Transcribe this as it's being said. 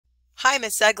Hi,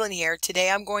 Miss Eglin here. Today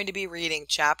I'm going to be reading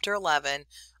Chapter 11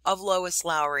 of Lois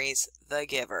Lowry's The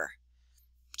Giver.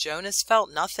 Jonas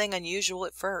felt nothing unusual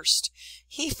at first.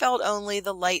 He felt only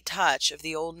the light touch of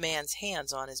the old man's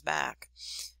hands on his back.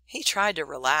 He tried to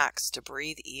relax, to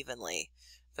breathe evenly.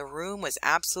 The room was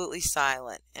absolutely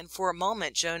silent, and for a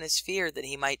moment Jonas feared that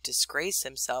he might disgrace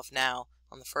himself now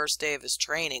on the first day of his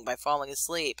training by falling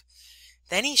asleep.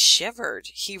 Then he shivered.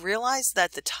 He realized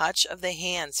that the touch of the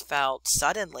hands felt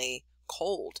suddenly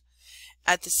cold.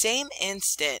 At the same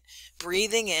instant,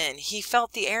 breathing in, he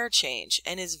felt the air change,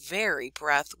 and his very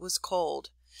breath was cold.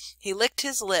 He licked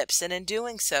his lips, and in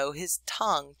doing so, his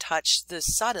tongue touched the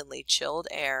suddenly chilled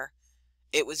air.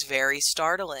 It was very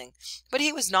startling, but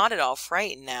he was not at all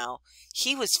frightened now.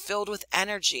 He was filled with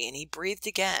energy, and he breathed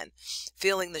again,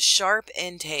 feeling the sharp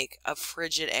intake of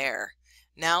frigid air.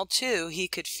 Now, too, he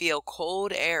could feel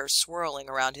cold air swirling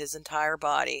around his entire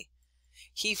body.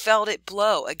 He felt it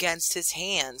blow against his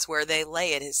hands where they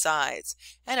lay at his sides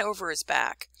and over his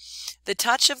back. The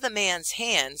touch of the man's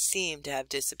hands seemed to have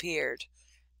disappeared.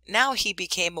 Now he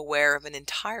became aware of an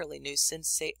entirely new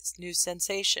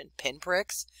sensation.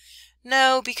 Pinpricks?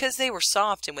 No, because they were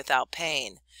soft and without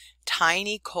pain.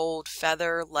 Tiny, cold,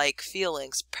 feather-like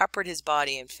feelings peppered his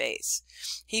body and face.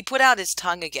 He put out his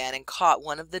tongue again and caught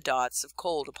one of the dots of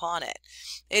cold upon it.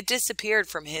 It disappeared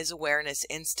from his awareness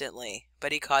instantly,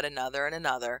 but he caught another and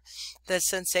another. The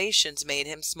sensations made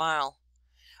him smile.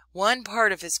 One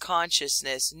part of his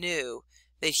consciousness knew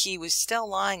that he was still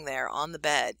lying there on the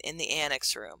bed in the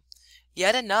annex room.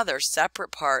 Yet another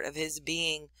separate part of his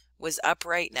being was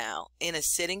upright now, in a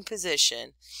sitting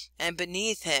position, and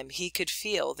beneath him he could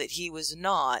feel that he was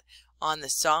not on the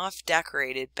soft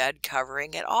decorated bed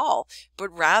covering at all,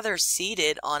 but rather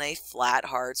seated on a flat,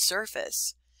 hard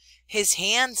surface. His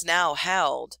hands now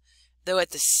held, though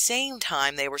at the same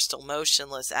time they were still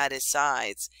motionless at his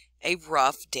sides, a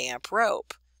rough, damp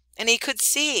rope. And he could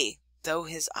see, though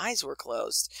his eyes were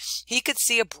closed, he could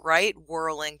see a bright,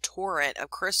 whirling torrent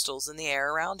of crystals in the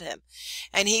air around him,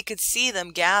 and he could see them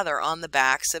gather on the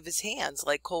backs of his hands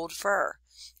like cold fur.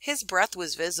 His breath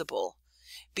was visible.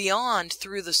 Beyond,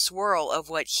 through the swirl of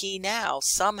what he now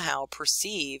somehow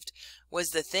perceived was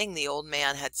the thing the old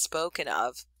man had spoken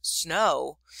of,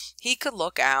 snow, he could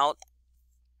look out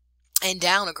and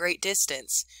down a great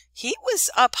distance. He was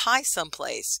up high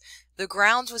someplace. The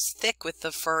ground was thick with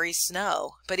the furry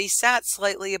snow, but he sat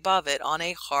slightly above it on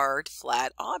a hard,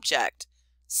 flat object.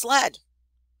 Sled,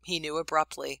 he knew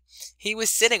abruptly. He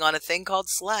was sitting on a thing called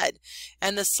sled,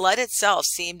 and the sled itself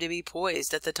seemed to be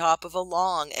poised at the top of a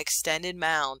long, extended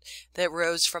mound that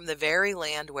rose from the very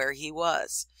land where he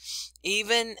was.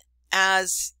 Even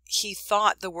as he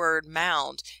thought the word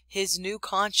mound, his new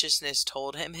consciousness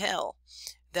told him hill.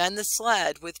 Then the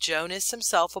sled, with Jonas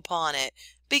himself upon it,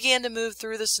 began to move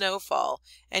through the snowfall,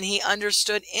 and he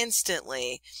understood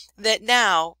instantly that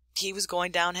now he was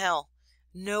going downhill.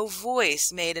 No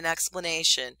voice made an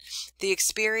explanation. The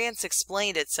experience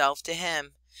explained itself to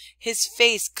him. His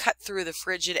face cut through the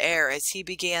frigid air as he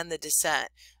began the descent,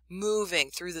 moving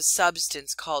through the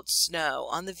substance called snow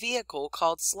on the vehicle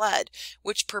called sled,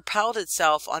 which propelled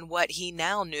itself on what he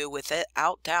now knew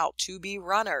without doubt to be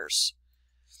runners.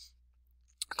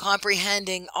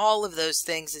 Comprehending all of those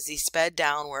things as he sped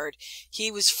downward, he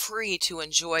was free to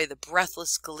enjoy the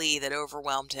breathless glee that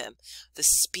overwhelmed him. The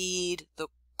speed, the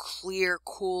clear,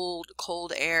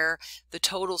 cold air, the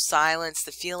total silence,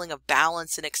 the feeling of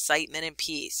balance and excitement and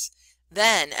peace.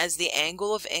 Then, as the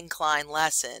angle of incline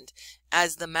lessened,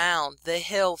 as the mound, the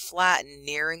hill flattened,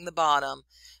 nearing the bottom,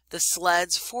 the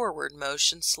sled's forward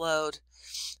motion slowed.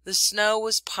 The snow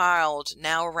was piled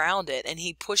now around it, and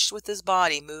he pushed with his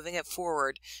body, moving it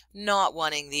forward, not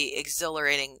wanting the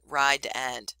exhilarating ride to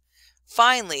end.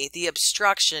 Finally, the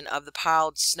obstruction of the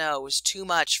piled snow was too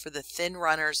much for the thin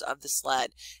runners of the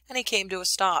sled, and he came to a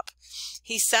stop.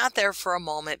 He sat there for a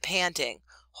moment, panting,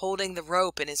 holding the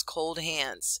rope in his cold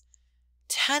hands.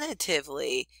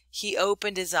 Tentatively, he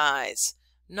opened his eyes.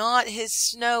 Not his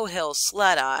Snow Hill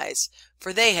sled eyes,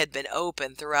 for they had been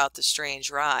open throughout the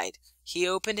strange ride. He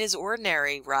opened his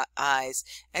ordinary eyes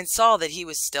and saw that he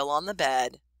was still on the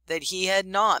bed, that he had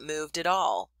not moved at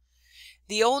all.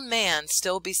 The old man,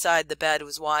 still beside the bed,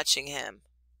 was watching him.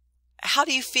 "How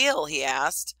do you feel?" he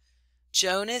asked.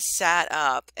 Jonas sat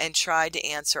up and tried to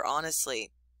answer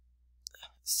honestly.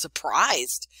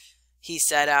 "Surprised," he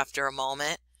said after a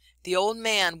moment. The old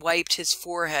man wiped his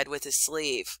forehead with his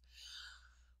sleeve.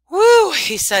 "Whew,"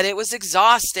 he said, "it was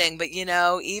exhausting, but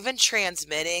even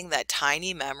transmitting that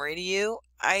tiny memory to you,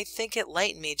 I think it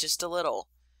lightened me just a little."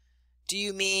 Do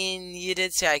you mean you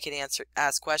did say I could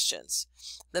ask questions?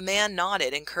 The man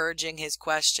nodded, encouraging his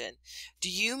question. Do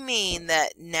you mean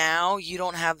that now you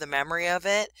don't have the memory of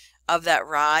it, of that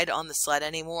ride on the sled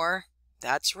anymore?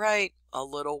 That's right, a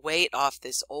little weight off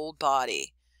this old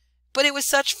body. But it was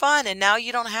such fun, and now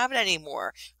you don't have it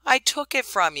anymore. I took it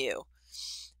from you.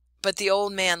 But the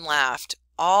old man laughed.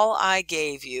 All I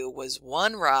gave you was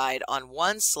one ride on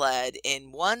one sled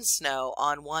in one snow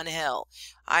on one hill.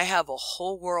 I have a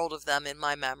whole world of them in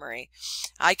my memory.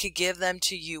 I could give them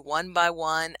to you one by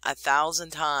one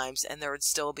 1,000 times, and there would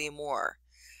still be more.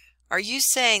 Are you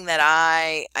saying that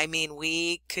I mean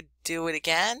we could do it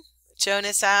again?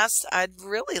 Jonas asked. I'd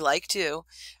really like to.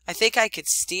 I think I could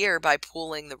steer by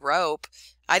pulling the rope.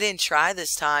 I didn't try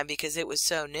this time because it was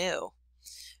so new.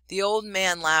 The old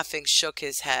man, laughing, shook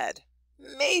his head.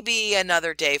 Maybe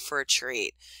another day for a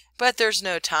treat, but there's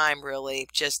no time really,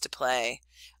 just to play.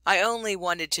 I only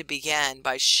wanted to begin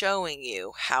by showing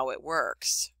you how it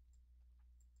works.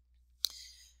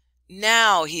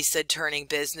 Now, he said, turning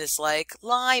businesslike,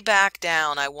 lie back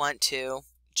down, I want to.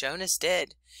 Jonas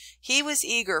did. He was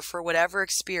eager for whatever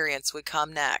experience would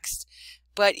come next,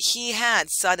 but he had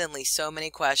suddenly so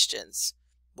many questions.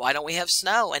 Why don't we have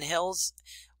snow and hills?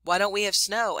 Why don't we have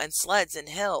snow and sleds and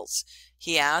hills?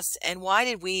 He asked. And why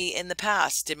did we in the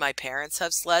past? Did my parents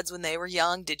have sleds when they were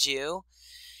young? Did you?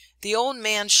 The old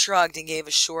man shrugged and gave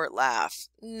a short laugh.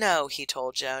 No, he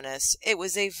told Jonas. It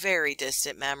was a very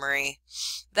distant memory.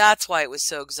 That's why it was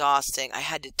so exhausting. I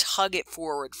had to tug it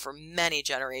forward for many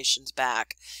generations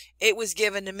back. It was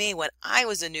given to me when I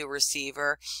was a new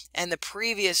receiver, and the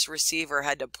previous receiver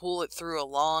had to pull it through a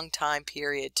long time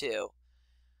period too.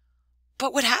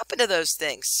 But what happened to those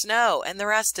things? Snow and the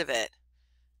rest of it?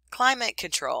 Climate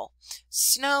control.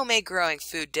 Snow made growing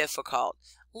food difficult,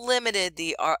 limited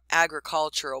the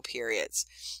agricultural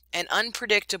periods, and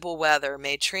unpredictable weather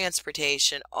made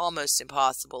transportation almost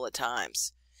impossible at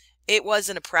times. It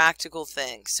wasn't a practical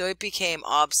thing, so it became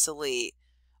obsolete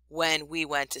when we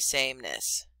went to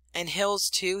sameness. And hills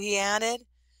too, he added.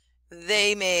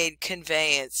 They made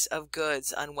conveyance of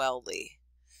goods unwieldy.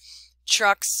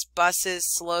 Trucks, buses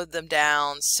slowed them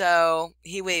down, so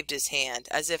he waved his hand,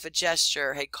 as if a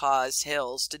gesture had caused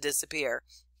hills to disappear.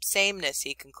 Sameness,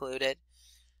 he concluded.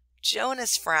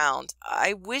 Jonas frowned.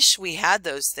 I wish we had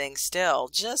those things still,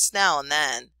 just now and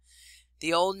then.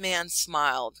 The old man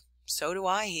smiled. So do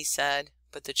I, he said,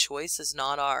 but the choice is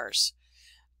not ours.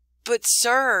 But,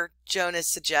 sir,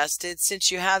 Jonas suggested,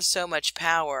 since you have so much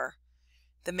power.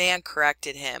 The man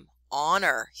corrected him.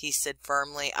 Honor, he said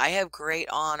firmly. I have great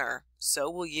honor.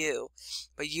 So will you,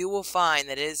 but you will find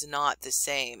that it is not the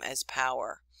same as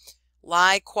power.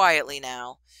 Lie quietly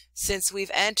now. Since we've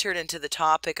entered into the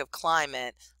topic of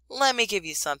climate, let me give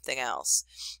you something else.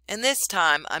 And this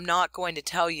time I'm not going to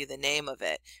tell you the name of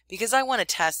it, because I want to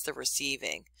test the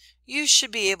receiving. You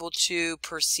should be able to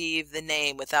perceive the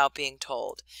name without being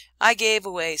told. I gave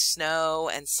away snow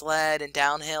and sled and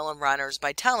downhill and runners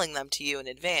by telling them to you in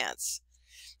advance.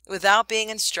 Without being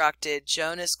instructed,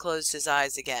 Jonas closed his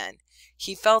eyes again.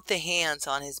 He felt the hands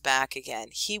on his back again.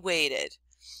 He waited.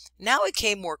 Now it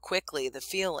came more quickly, the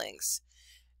feelings.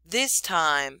 This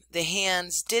time the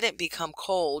hands didn't become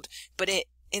cold, but it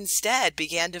instead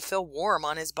began to feel warm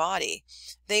on his body.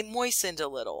 They moistened a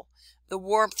little. The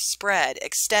warmth spread,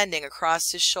 extending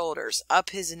across his shoulders, up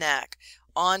his neck,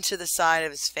 onto the side of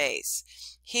his face.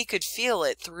 He could feel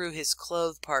it through his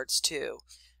clothed parts too.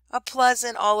 A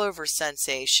pleasant all-over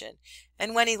sensation,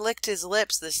 and when he licked his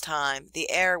lips this time, the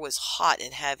air was hot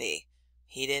and heavy.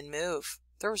 He didn't move.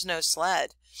 There was no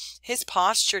sled. His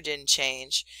posture didn't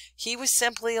change. He was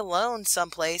simply alone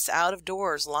someplace out of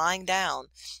doors, lying down,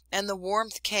 and the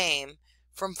warmth came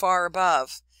from far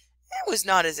above. It was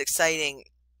not as exciting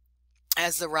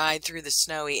as the ride through the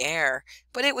snowy air,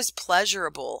 but it was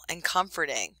pleasurable and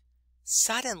comforting.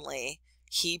 Suddenly,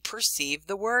 he perceived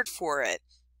the word for it.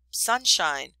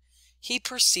 Sunshine. He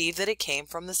perceived that it came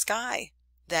from the sky.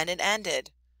 Then it ended.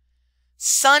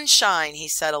 Sunshine, he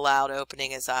said aloud,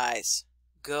 opening his eyes.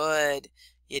 Good.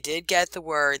 You did get the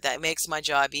word. That makes my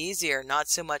job easier, not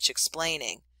so much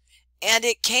explaining. And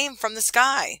it came from the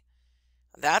sky.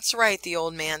 That's right, the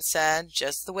old man said,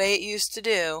 just the way it used to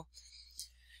do.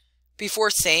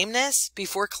 Before sameness?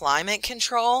 Before climate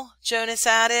control? Jonas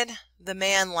added. The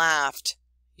man laughed.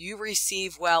 You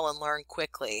receive well and learn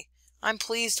quickly. I'm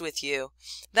pleased with you.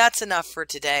 That's enough for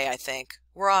today, I think.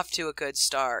 We're off to a good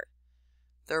start.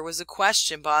 There was a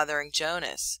question bothering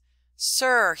Jonas.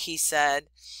 Sir, he said,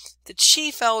 the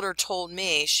chief elder told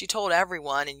me, she told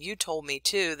everyone, and you told me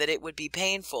too, that it would be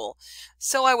painful.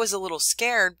 So I was a little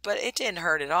scared, but it didn't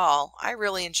hurt at all. I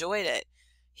really enjoyed it.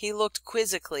 He looked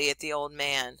quizzically at the old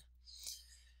man.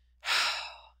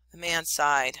 The man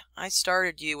sighed. I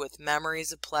started you with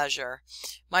memories of pleasure.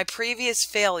 My previous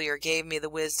failure gave me the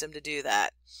wisdom to do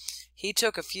that. He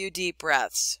took a few deep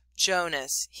breaths.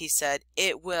 Jonas, he said,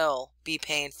 it will be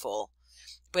painful,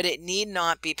 but it need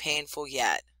not be painful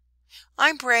yet.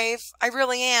 I'm brave. I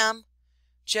really am.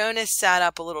 Jonas sat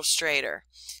up a little straighter.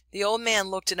 The old man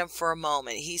looked at him for a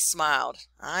moment. He smiled.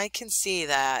 I can see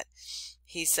that.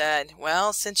 He said,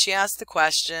 well, since you asked the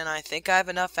question, I think I have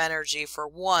enough energy for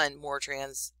one more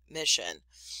transmission.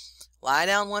 Lie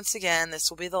down once again. This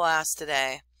will be the last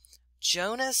today.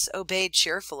 Jonas obeyed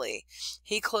cheerfully.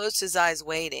 He closed his eyes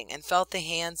waiting, and felt the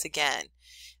hands again.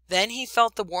 Then he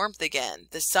felt the warmth again,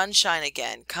 the sunshine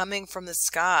again, coming from the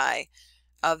sky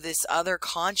of this other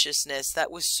consciousness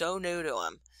that was so new to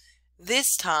him.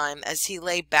 This time, as he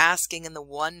lay basking in the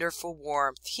wonderful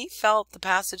warmth, he felt the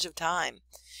passage of time.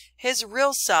 His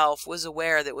real self was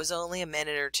aware that it was only a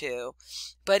minute or two,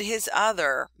 but his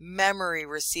other,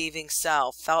 memory-receiving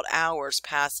self felt hours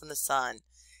pass in the sun.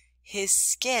 His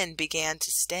skin began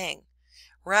to sting.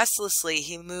 Restlessly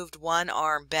he moved one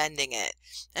arm, bending it,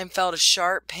 and felt a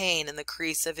sharp pain in the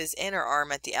crease of his inner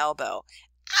arm at the elbow.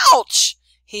 "Ouch!"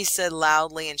 he said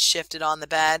loudly, and shifted on the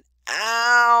bed.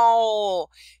 "Ow!"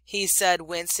 he said,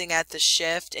 wincing at the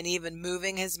shift, and even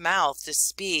moving his mouth to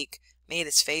speak made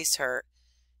his face hurt.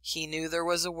 He knew there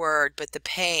was a word, but the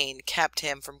pain kept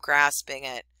him from grasping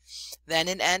it. Then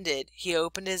it ended. He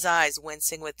opened his eyes,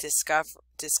 wincing with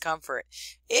discomfort.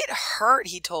 "It hurt,"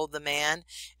 he told the man,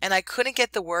 "and I couldn't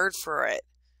get the word for it."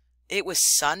 "It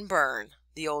was sunburn,"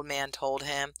 the old man told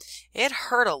him. "It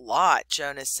hurt a lot,"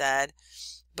 Jonas said,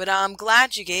 "but I'm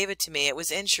glad you gave it to me. It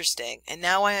was interesting, and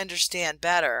now I understand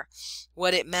better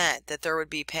what it meant that there would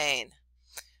be pain."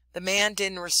 The man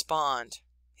didn't respond.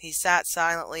 He sat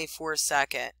silently for a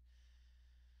second.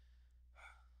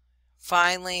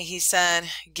 Finally, he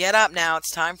said, "Get up now.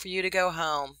 It's time for you to go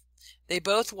home." They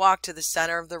both walked to the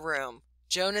center of the room.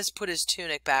 Jonas put his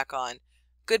tunic back on.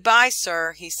 "Goodbye,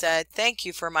 sir," he said. "Thank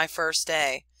you for my first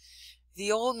day."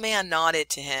 The old man nodded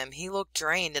to him. He looked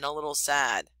drained and a little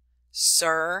sad.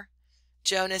 "Sir?"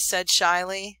 Jonas said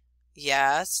shyly.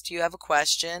 "Yes? Do you have a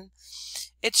question?"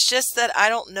 "It's just that I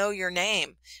don't know your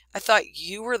name. I thought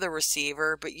you were the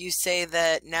receiver, but you say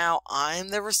that now I'm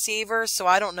the receiver, so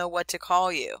I don't know what to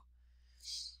call you."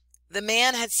 The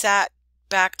man had sat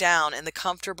back down in the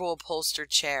comfortable upholstered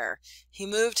chair. He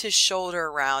moved his shoulder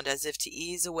around as if to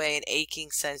ease away an aching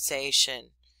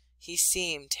sensation. He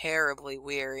seemed terribly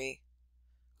weary.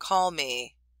 "Call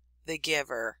me the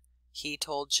Giver," he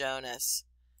told Jonas.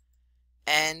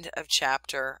 End of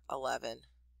chapter 11.